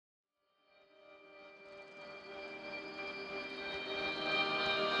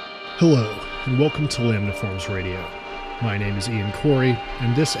Hello, and welcome to Lambda Radio. My name is Ian Corey,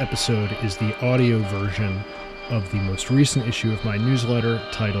 and this episode is the audio version of the most recent issue of my newsletter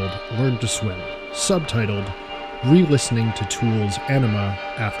titled Learn to Swim, subtitled Re-Listening to Tool's Anima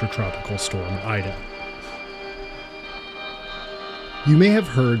After Tropical Storm Ida. You may have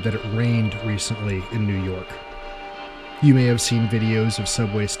heard that it rained recently in New York. You may have seen videos of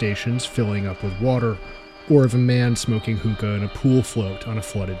subway stations filling up with water, or of a man smoking hookah in a pool float on a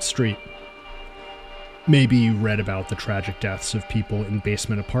flooded street. Maybe you read about the tragic deaths of people in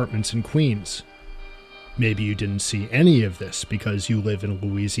basement apartments in Queens. Maybe you didn't see any of this because you live in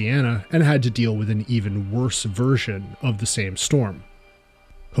Louisiana and had to deal with an even worse version of the same storm.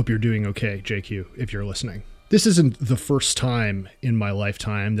 Hope you're doing okay, JQ, if you're listening. This isn't the first time in my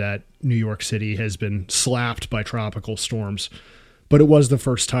lifetime that New York City has been slapped by tropical storms, but it was the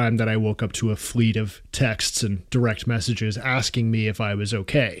first time that I woke up to a fleet of texts and direct messages asking me if I was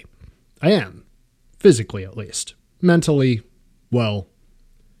okay. I am. Physically, at least. Mentally, well,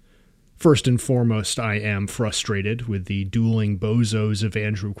 first and foremost, I am frustrated with the dueling bozos of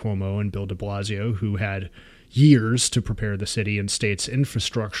Andrew Cuomo and Bill de Blasio, who had years to prepare the city and state's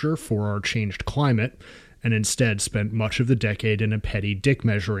infrastructure for our changed climate, and instead spent much of the decade in a petty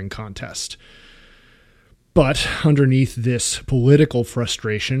dick-measuring contest. But underneath this political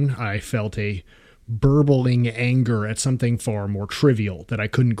frustration, I felt a burbling anger at something far more trivial that I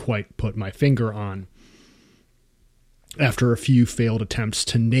couldn't quite put my finger on. After a few failed attempts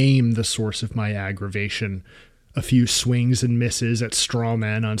to name the source of my aggravation, a few swings and misses at straw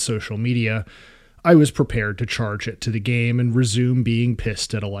men on social media, I was prepared to charge it to the game and resume being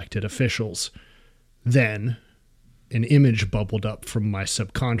pissed at elected officials. Then, an image bubbled up from my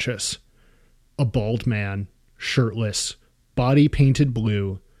subconscious. A bald man, shirtless, body painted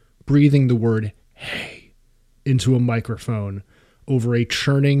blue, breathing the word "hey" into a microphone over a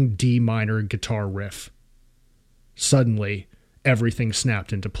churning D minor guitar riff. Suddenly, everything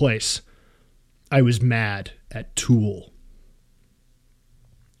snapped into place. I was mad at Tool.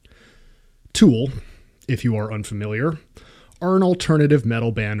 Tool, if you are unfamiliar, are an alternative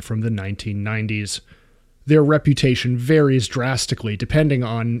metal band from the 1990s. Their reputation varies drastically depending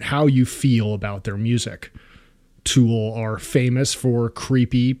on how you feel about their music. Tool are famous for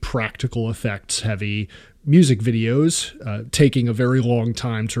creepy, practical effects heavy music videos, taking a very long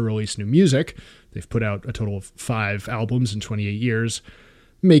time to release new music. They've put out a total of 5 albums in 28 years,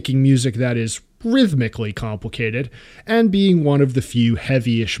 making music that is rhythmically complicated, and being one of the few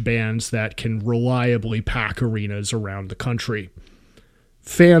heavy-ish bands that can reliably pack arenas around the country.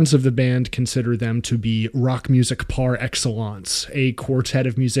 Fans of the band consider them to be rock music par excellence, a quartet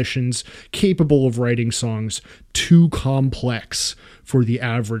of musicians capable of writing songs too complex for the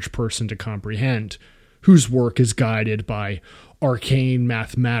average person to comprehend, whose work is guided by arcane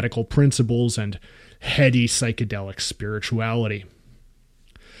mathematical principles and heady psychedelic spirituality.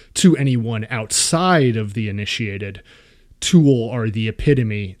 To anyone outside of the initiated, Tool are the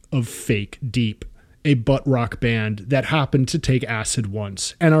epitome of fake deep, a butt rock band that happened to take acid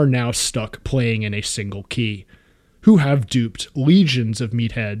once and are now stuck playing in a single key, who have duped legions of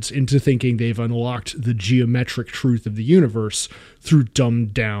meatheads into thinking they've unlocked the geometric truth of the universe through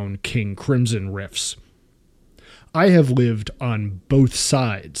dumbed-down King Crimson riffs. I have lived on both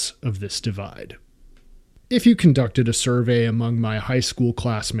sides of this divide. If you conducted a survey among my high school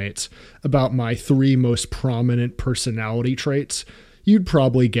classmates about my 3 most prominent personality traits, you'd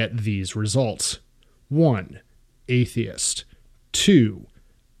probably get these results. 1. Atheist. 2.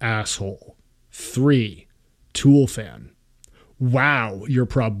 Asshole. 3. Tool fan. Wow, you're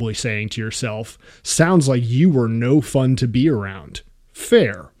probably saying to yourself, sounds like you were no fun to be around.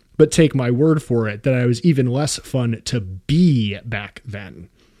 Fair, but take my word for it that I was even less fun to be back then.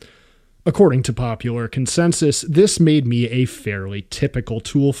 According to popular consensus, this made me a fairly typical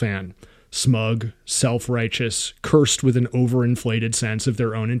Tool fan. Smug, self-righteous, cursed with an overinflated sense of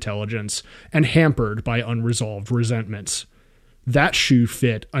their own intelligence, and hampered by unresolved resentments. That shoe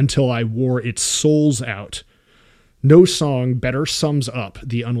fit until I wore its soles out. No song better sums up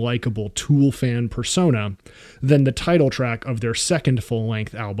the unlikable Tool fan persona than the title track of their second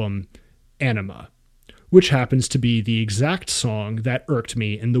full-length album, Anima, which happens to be the exact song that irked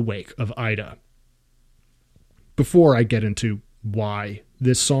me in the wake of Ida. Before I get into why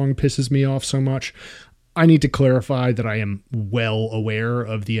this song pisses me off so much, I need to clarify that I am well aware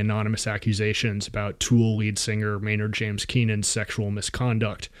of the anonymous accusations about Tool lead singer Maynard James Keenan's sexual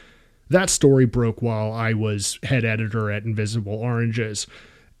misconduct. That story broke while I was head editor at Invisible Oranges,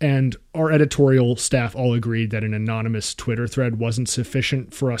 and our editorial staff all agreed that an anonymous Twitter thread wasn't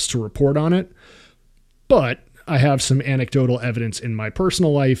sufficient for us to report on it. But I have some anecdotal evidence in my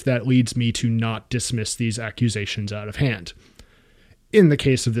personal life that leads me to not dismiss these accusations out of hand. In the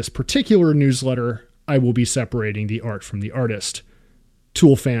case of this particular newsletter, I will be separating the art from the artist.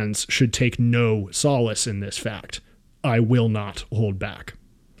 Tool fans should take no solace in this fact. I will not hold back.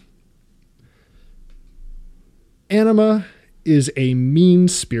 Anima is a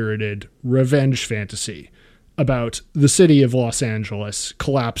mean-spirited revenge fantasy about the city of Los Angeles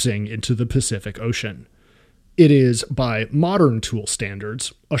collapsing into the Pacific Ocean. It is, by modern Tool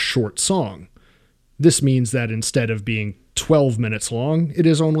standards, a short song. This means that instead of being 12 minutes long, it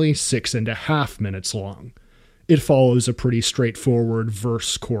is only 6.5 minutes long. It follows a pretty straightforward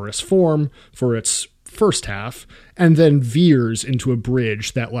verse-chorus form for its first half, and then veers into a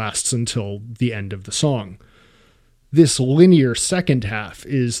bridge that lasts until the end of the song. This linear second half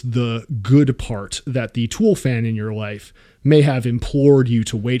is the good part that the Tool fan in your life may have implored you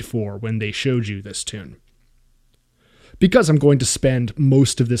to wait for when they showed you this tune. Because I'm going to spend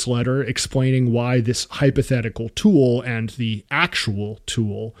most of this letter explaining why this hypothetical Tool and the actual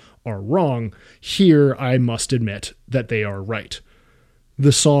Tool are wrong, here I must admit that they are right.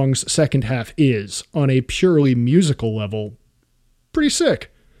 The song's second half is, on a purely musical level, pretty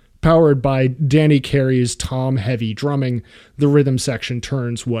sick. Powered by Danny Carey's tom-heavy drumming, the rhythm section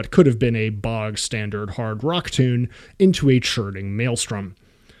turns what could have been a bog-standard hard rock tune into a churning maelstrom.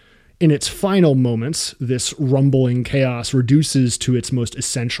 In its final moments, this rumbling chaos reduces to its most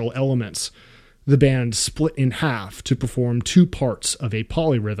essential elements. The band split in half to perform two parts of a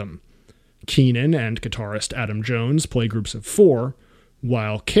polyrhythm. Keenan and guitarist Adam Jones play groups of 4,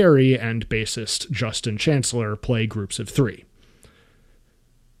 while Carey and bassist Justin Chancellor play groups of 3.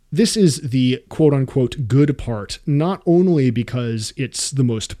 This is the quote-unquote good part, not only because it's the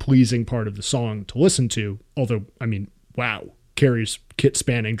most pleasing part of the song to listen to, although, wow, Carey's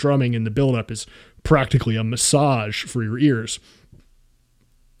kit-spanning drumming in the build-up is practically a massage for your ears.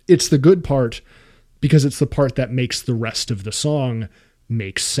 It's the good part because it's the part that makes the rest of the song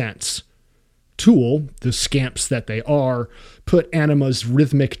make sense. Tool, the scamps that they are, put Anima's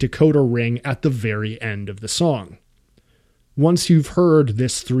rhythmic decoder ring at the very end of the song. Once you've heard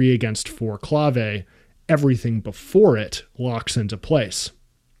this 3/4 clave, everything before it locks into place.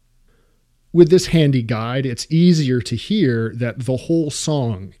 With this handy guide, it's easier to hear that the whole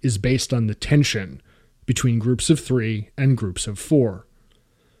song is based on the tension between groups of 3 and groups of 4.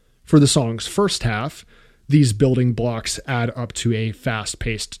 For the song's first half, these building blocks add up to a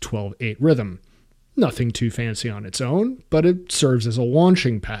fast-paced 12/8 rhythm. Nothing too fancy on its own, but it serves as a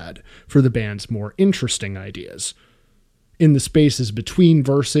launching pad for the band's more interesting ideas. In the spaces between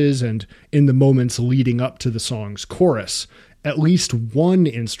verses and in the moments leading up to the song's chorus, at least one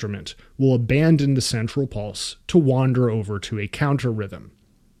instrument will abandon the central pulse to wander over to a counter rhythm.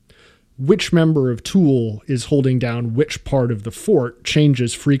 Which member of Tool is holding down which part of the fort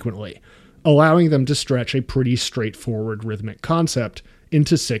changes frequently, allowing them to stretch a pretty straightforward rhythmic concept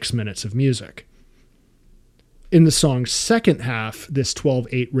into 6 minutes of music. In the song's second half, this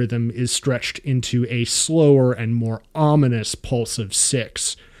 12/8 rhythm is stretched into a slower and more ominous pulse of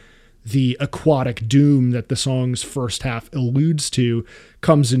 6. The aquatic doom that the song's first half alludes to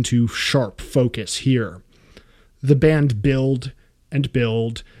comes into sharp focus here. The band build and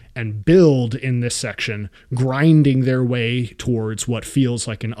build and build in this section, grinding their way towards what feels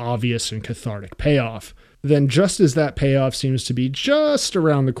like an obvious and cathartic payoff. Then, just as that payoff seems to be just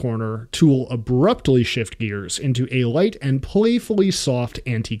around the corner, Tool abruptly shift gears into a light and playfully soft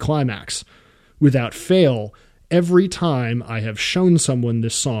anticlimax. Without fail, every time I have shown someone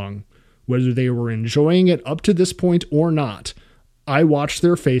this song, whether they were enjoying it up to this point or not, I watched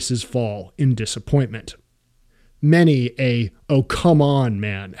their faces fall in disappointment. Many a "oh come on,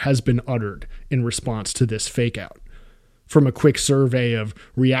 man" has been uttered in response to this fake-out. From a quick survey of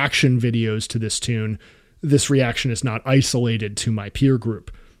reaction videos to this tune, this reaction is not isolated to my peer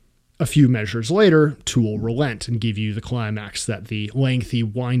group. A few measures later, Tool relent and give you the climax that the lengthy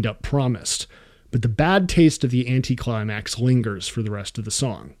wind-up promised, but the bad taste of the anticlimax lingers for the rest of the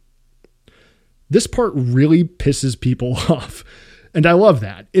song. This part really pisses people off, and I love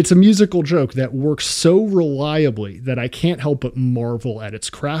that. It's a musical joke that works so reliably that I can't help but marvel at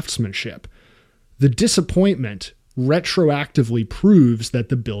its craftsmanship. The disappointment retroactively proves that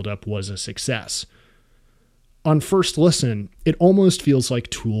the build-up was a success. On first listen, it almost feels like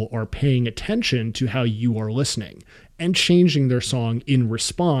Tool are paying attention to how you are listening and changing their song in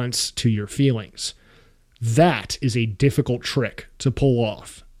response to your feelings. That is a difficult trick to pull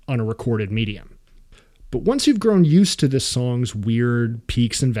off on a recorded medium. But once you've grown used to this song's weird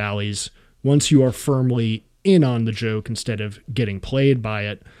peaks and valleys, once you are firmly in on the joke instead of getting played by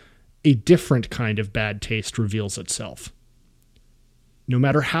it, a different kind of bad taste reveals itself. No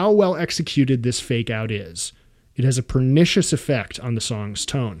matter how well executed this fake out is, it has a pernicious effect on the song's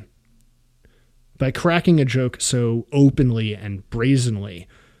tone. By cracking a joke so openly and brazenly,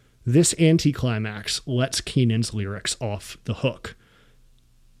 this anticlimax lets Keenan's lyrics off the hook.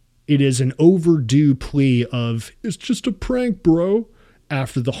 It is an overdue plea of, "It's just a prank, bro,"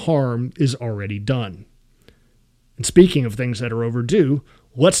 after the harm is already done. And speaking of things that are overdue,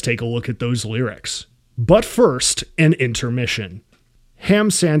 let's take a look at those lyrics. But first, an intermission.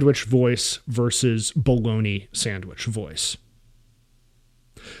 Ham sandwich voice versus bologna sandwich voice.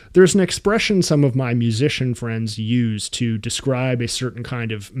 There's an expression some of my musician friends use to describe a certain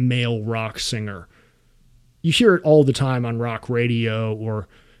kind of male rock singer. You hear it all the time on rock radio or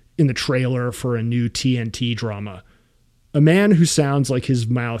in the trailer for a new TNT drama. A man who sounds like his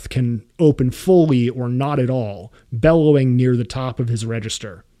mouth can open fully or not at all, bellowing near the top of his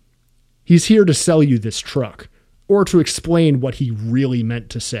register. He's here to sell you this truck, or to explain what he really meant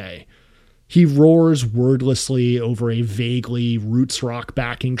to say. He roars wordlessly over a vaguely roots rock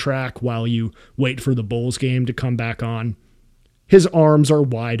backing track while you wait for the Bulls game to come back on. His arms are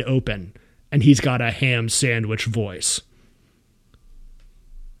wide open, and he's got a ham sandwich voice.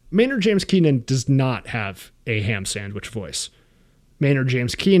 Maynard James Keenan does not have a ham sandwich voice. Maynard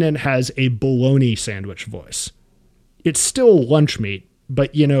James Keenan has a bologna sandwich voice. It's still lunch meat,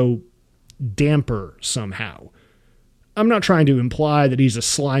 but, damper somehow. I'm not trying to imply that he's a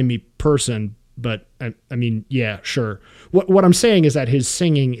slimy person, but I mean, yeah, sure. What I'm saying is that his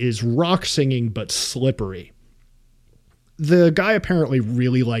singing is rock singing, but slippery. The guy apparently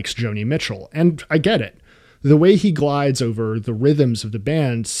really likes Joni Mitchell, and I get it. The way he glides over the rhythms of the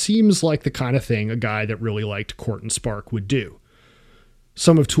band seems like the kind of thing a guy that really liked Court and Spark would do.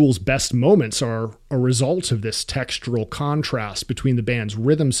 Some of Tool's best moments are a result of this textural contrast between the band's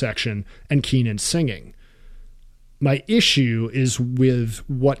rhythm section and Keenan's singing. My issue is with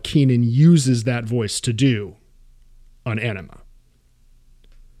what Keenan uses that voice to do on Anima.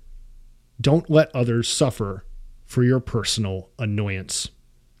 Don't let others suffer for your personal annoyance.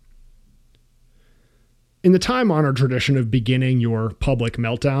 In the time-honored tradition of beginning your public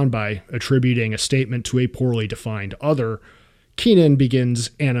meltdown by attributing a statement to a poorly defined other, Keenan begins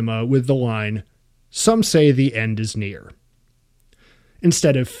Anima with the line, "Some say the end is near."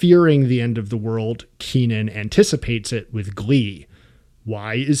 Instead of fearing the end of the world, Keenan anticipates it with glee.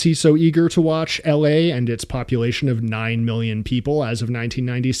 Why is he so eager to watch LA and its population of 9 million people as of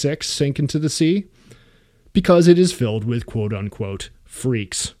 1996 sink into the sea? Because it is filled with quote-unquote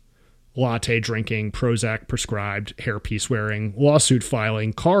freaks. Latte drinking, Prozac prescribed, hairpiece wearing, lawsuit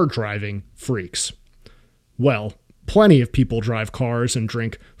filing, car driving freaks. Well, plenty of people drive cars and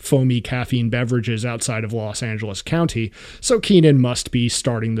drink foamy caffeine beverages outside of Los Angeles County, so Keenan must be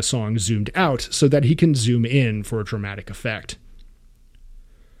starting the song zoomed out so that he can zoom in for a dramatic effect.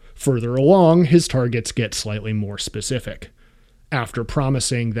 Further along, his targets get slightly more specific. After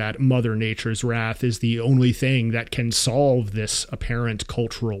promising that Mother Nature's wrath is the only thing that can solve this apparent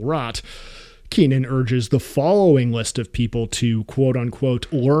cultural rot, Keenan urges the following list of people to,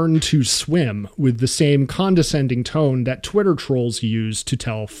 quote-unquote, learn to swim with the same condescending tone that Twitter trolls use to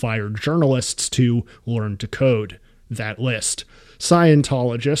tell fired journalists to learn to code. That list: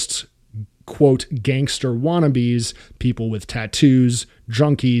 Scientologists, quote, gangster wannabes, people with tattoos,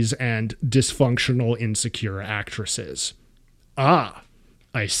 junkies, and dysfunctional, insecure actresses. Ah,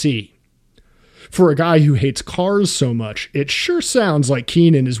 I see. For a guy who hates cars so much, it sure sounds like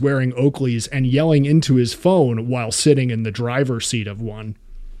Keenan is wearing Oakleys and yelling into his phone while sitting in the driver's seat of one.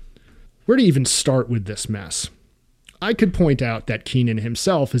 Where to even start with this mess? I could point out that Keenan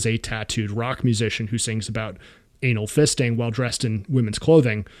himself is a tattooed rock musician who sings about anal fisting while dressed in women's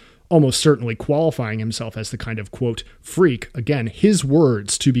clothing, almost certainly qualifying himself as the kind of, quote, freak, again, his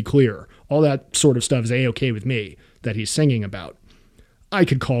words to be clear. All that sort of stuff is A-okay with me, that he's singing about. I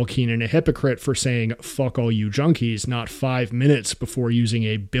could call Keenan a hypocrite for saying, "fuck all you junkies," not 5 minutes before using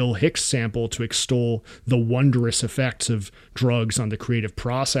a Bill Hicks sample to extol the wondrous effects of drugs on the creative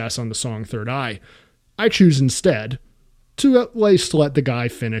process on the song Third Eye. I choose instead to at least let the guy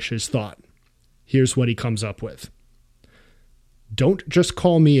finish his thought. Here's what he comes up with. Don't just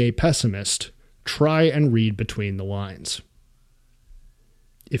call me a pessimist. Try and read between the lines.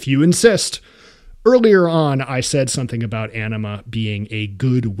 If you insist. Earlier on, I said something about Anima being a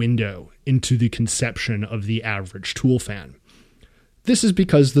good window into the conception of the average Tool fan. This is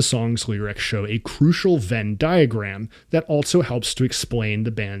because the song's lyrics show a crucial Venn diagram that also helps to explain the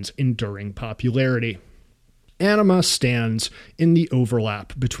band's enduring popularity. Anima stands in the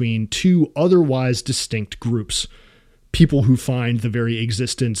overlap between two otherwise distinct groups: people who find the very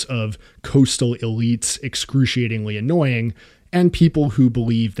existence of coastal elites excruciatingly annoying, and people who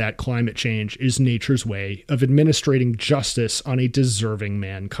believe that climate change is nature's way of administrating justice on a deserving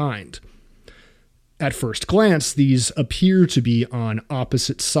mankind. At first glance, these appear to be on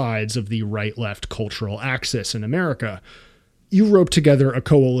opposite sides of the right-left cultural axis in America. You rope together a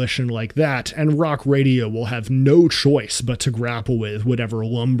coalition like that, and rock radio will have no choice but to grapple with whatever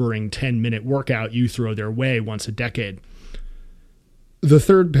lumbering 10-minute workout you throw their way once a decade. The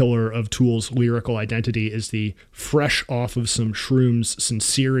third pillar of Tool's lyrical identity is the fresh off of some shrooms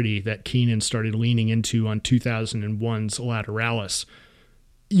sincerity that Keenan started leaning into on 2001's Lateralis.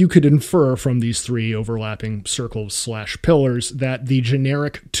 You could infer from these three overlapping circles/pillars that the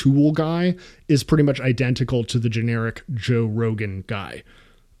generic Tool guy is pretty much identical to the generic Joe Rogan guy.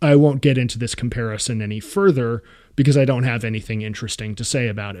 I won't get into this comparison any further because I don't have anything interesting to say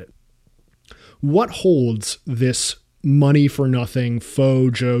about it. What holds this money-for-nothing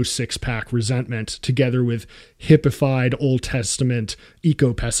faux Joe six-pack resentment together with hippified Old Testament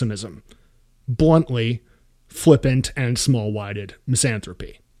eco-pessimism? Bluntly, flippant and small-winded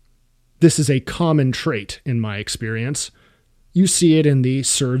misanthropy. This is a common trait in my experience. You see it in the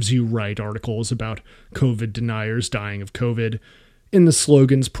Serves You Right articles about COVID deniers dying of COVID, in the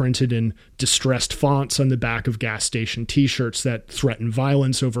slogans printed in distressed fonts on the back of gas station t-shirts that threaten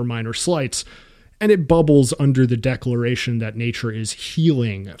violence over minor slights, and it bubbles under the declaration that nature is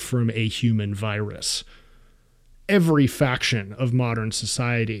healing from a human virus. Every faction of modern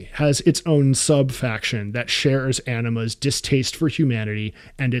society has its own sub-faction that shares Anima's distaste for humanity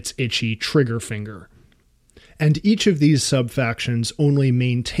and its itchy trigger finger. And each of these sub-factions only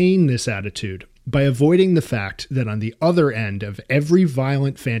maintain this attitude by avoiding the fact that on the other end of every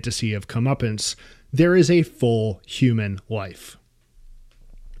violent fantasy of comeuppance, there is a full human life.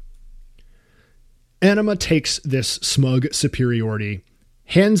 Anima takes this smug superiority,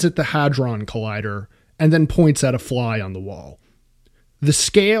 hands it the Hadron Collider, and then points at a fly on the wall. The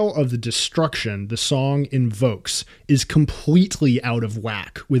scale of the destruction the song invokes is completely out of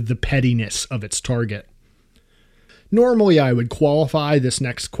whack with the pettiness of its target. Normally, I would qualify this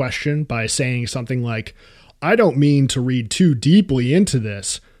next question by saying something like, I don't mean to read too deeply into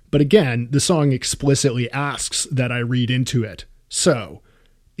this, but again, the song explicitly asks that I read into it. So,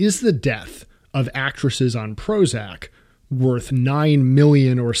 is the death of actresses on Prozac worth 9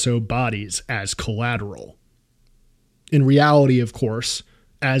 million or so bodies as collateral? In reality, of course,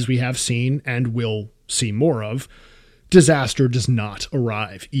 as we have seen and will see more of, disaster does not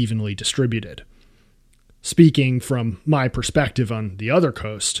arrive evenly distributed. Speaking from my perspective on the other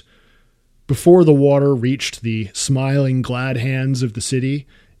coast, before the water reached the smiling, glad hands of the city,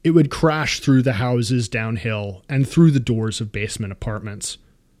 it would crash through the houses downhill and through the doors of basement apartments.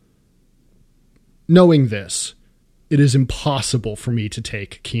 Knowing this, it is impossible for me to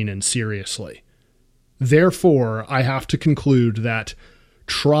take Keenan seriously. Therefore, I have to conclude that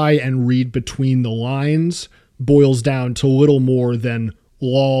try and read between the lines boils down to little more than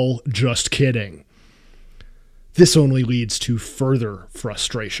lol, just kidding. This only leads to further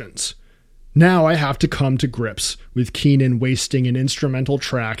frustrations. Now I have to come to grips with Keenan wasting an instrumental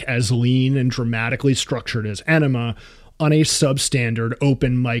track as lean and dramatically structured as Anima on a substandard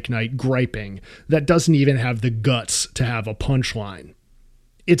open mic night griping that doesn't even have the guts to have a punchline.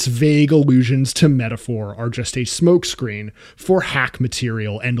 Its vague allusions to metaphor are just a smokescreen for hack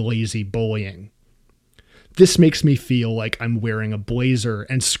material and lazy bullying. This makes me feel like I'm wearing a blazer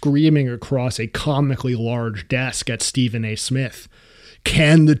and screaming across a comically large desk at Stephen A. Smith.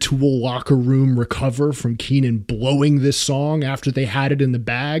 Can the Tool locker room recover from Keenan blowing this song after they had it in the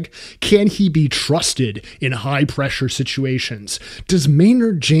bag? Can he be trusted in high-pressure situations? Does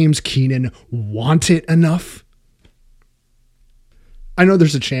Maynard James Keenan want it enough? I know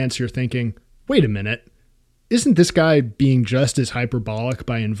there's a chance you're thinking, wait a minute, isn't this guy being just as hyperbolic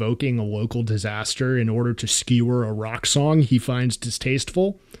by invoking a local disaster in order to skewer a rock song he finds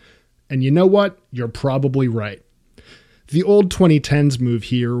distasteful? And you know what? You're probably right. The old 2010s move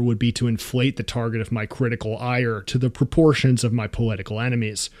here would be to inflate the target of my critical ire to the proportions of my political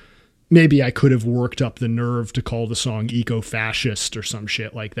enemies. Maybe I could have worked up the nerve to call the song eco-fascist or some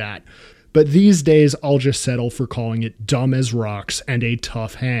shit like that. But these days, I'll just settle for calling it dumb as rocks and a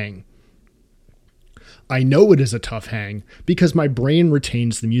tough hang. I know it is a tough hang because my brain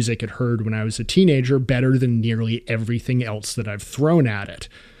retains the music it heard when I was a teenager better than nearly everything else that I've thrown at it.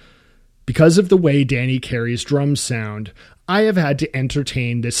 Because of the way Danny Carey's drums sound, I have had to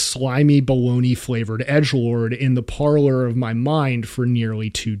entertain this slimy baloney-flavored edgelord in the parlor of my mind for nearly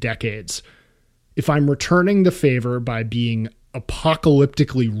 2 decades. If I'm returning the favor by being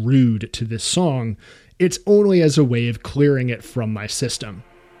apocalyptically rude to this song, it's only as a way of clearing it from my system.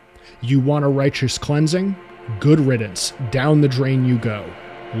 You want a righteous cleansing? Good riddance. Down the drain you go.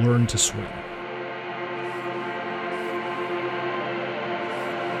 Learn to swim.